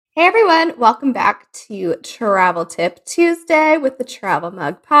Hey everyone, welcome back to Travel Tip Tuesday with the Travel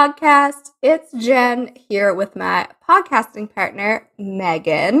Mug Podcast. It's Jen here with my podcasting partner,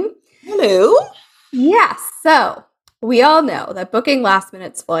 Megan. Hello. Yes, so we all know that booking last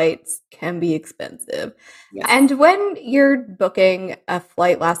minute flights can be expensive. Yes. And when you're booking a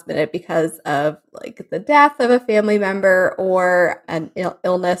flight last minute because of like the death of a family member or an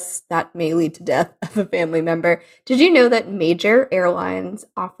illness that may lead to death of a family member, did you know that major airlines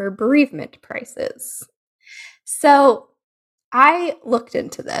offer bereavement prices? So I looked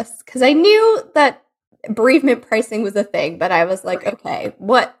into this because I knew that bereavement pricing was a thing, but I was like, Right. okay,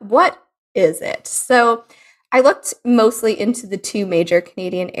 what is it? So I looked mostly into the two major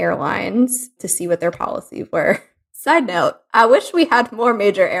Canadian airlines to see what their policies were. Side note, I wish we had more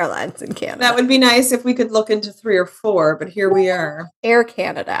major airlines in Canada. That would be nice if we could look into 3 or 4, but here we are. Air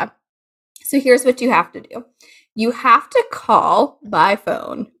Canada. So here's what you have to do. You have to call by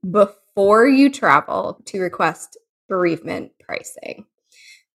phone before you travel to request bereavement pricing.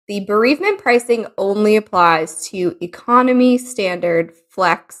 The bereavement pricing only applies to economy, standard,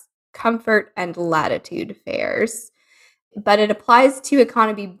 flex, comfort, and latitude fares, but it applies to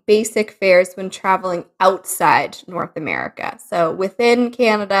economy basic fares when traveling outside North America. So within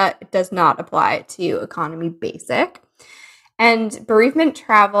Canada, it does not apply to economy basic. And bereavement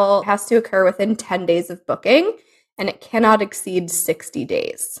travel has to occur within 10 days of booking, and it cannot exceed 60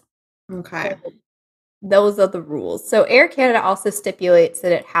 days. Okay. Those are the rules. So Air Canada also stipulates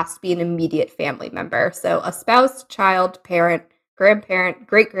that it has to be an immediate family member. So a spouse, child, parent, grandparent,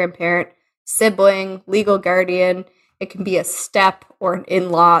 great-grandparent, sibling, legal guardian. It can be a step or an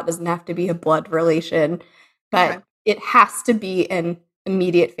in-law. It doesn't have to be a blood relation, but Okay. it has to be an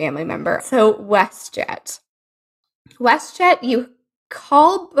immediate family member. So WestJet. WestJet, you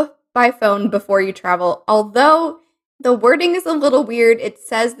call by phone before you travel, although the wording is a little weird. It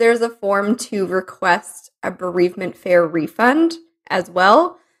says there's a form to request a bereavement fare refund as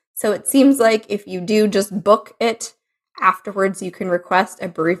well. So it seems like if you do just book it afterwards, you can request a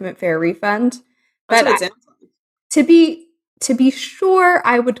bereavement fare refund. That's But what it sounds like. to be sure,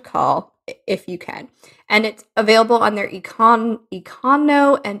 I would call if you can. And it's available on their Econo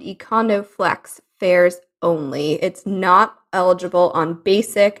and Econo Flex fares only. It's not eligible on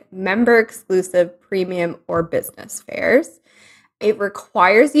basic, member exclusive, premium, or business fares. It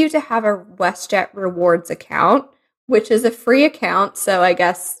requires you to have a WestJet rewards account, which is a free account. So I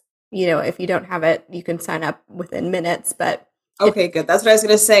guess, if you don't have it, you can sign up within minutes, but Okay, good. That's what I was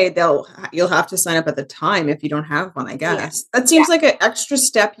going to say. You'll have to sign up at the time if you don't have one, I guess. That Yeah. seems like an extra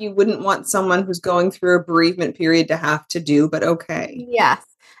step you wouldn't want someone who's going through a bereavement period to have to do, but okay. Yes.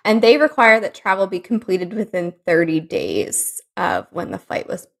 And they require that travel be completed within 30 days of when the flight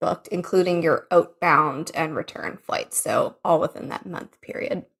was booked, including your outbound and return flights. So, all within that month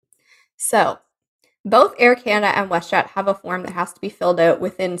period. So, both Air Canada and WestJet have a form that has to be filled out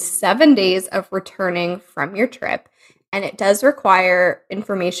within 7 days of returning from your trip. And it does require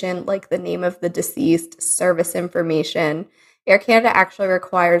information like the name of the deceased, service information. Air Canada actually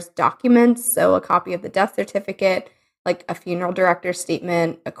requires documents, so a copy of the death certificate, like a funeral director's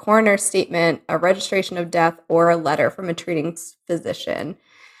statement, a coroner's statement, a registration of death, or a letter from a treating physician.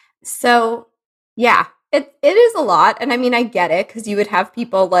 So, yeah, it is a lot. And I mean, I get it because you would have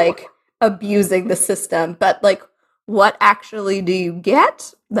people like abusing the system, but like, what actually do you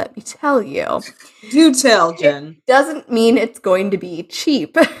get? Let me tell you. Do tell, Jen. Doesn't mean it's going to be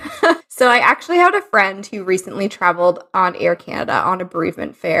cheap. So I actually had a friend who recently traveled on Air Canada on a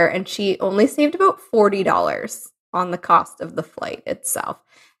bereavement fare, and she only saved about $40 on the cost of the flight itself.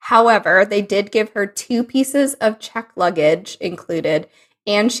 However, they did give her 2 pieces of check luggage included,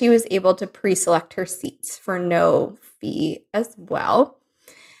 and she was able to pre-select her seats for no fee as well.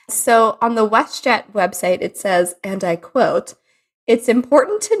 So on the WestJet website, it says, and I quote, "It's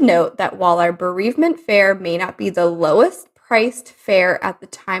important to note that while our bereavement fare may not be the lowest priced fare at the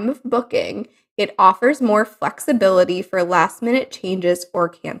time of booking, it offers more flexibility for last minute changes or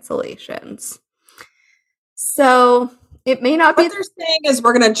cancellations." So it may not be. What they're saying is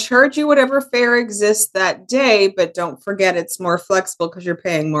we're going to charge you whatever fare exists that day, but don't forget it's more flexible because you're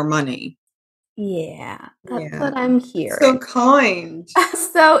paying more money. Yeah, that's Yeah. what I'm hearing. So kind.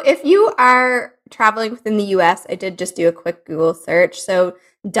 So if you are traveling within the US, I did just do a quick Google search. So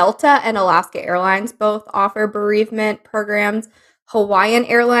Delta and Alaska Airlines both offer bereavement programs. Hawaiian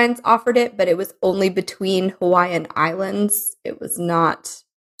Airlines offered it, but it was only between Hawaiian Islands. It was not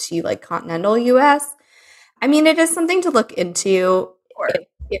to like continental US. I mean, it is something to look into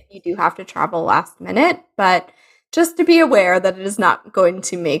if you do have to travel last minute, but just to be aware that it is not going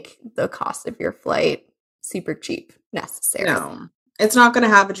to make the cost of your flight super cheap necessarily. No. It's not going to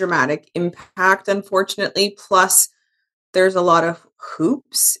have a dramatic impact, unfortunately. Plus, there's a lot of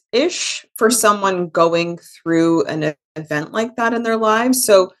hoops ish for someone going through an event like that in their lives.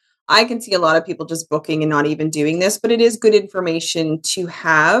 So I can see a lot of people just booking and not even doing this, but it is good information to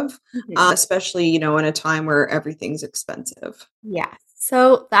have, Mhm. especially, in a time where everything's expensive. Yes.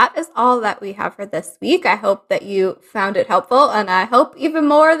 So that is all that we have for this week. I hope that you found it helpful, and I hope even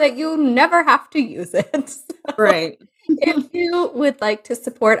more that you never have to use it. So Right. if you would like to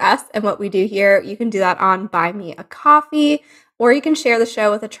support us and what we do here, you can do that on Buy Me a Coffee, or you can share the show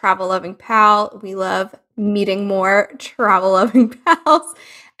with a travel loving pal. We love meeting more travel loving pals.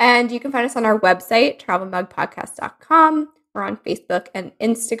 And you can find us on our website, travelmugpodcast.com. We're on Facebook and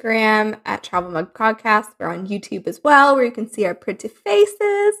Instagram at Travel Mug Podcast. We're on YouTube as well, where you can see our pretty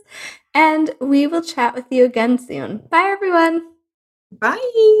faces. And we will chat with you again soon. Bye, everyone.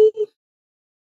 Bye.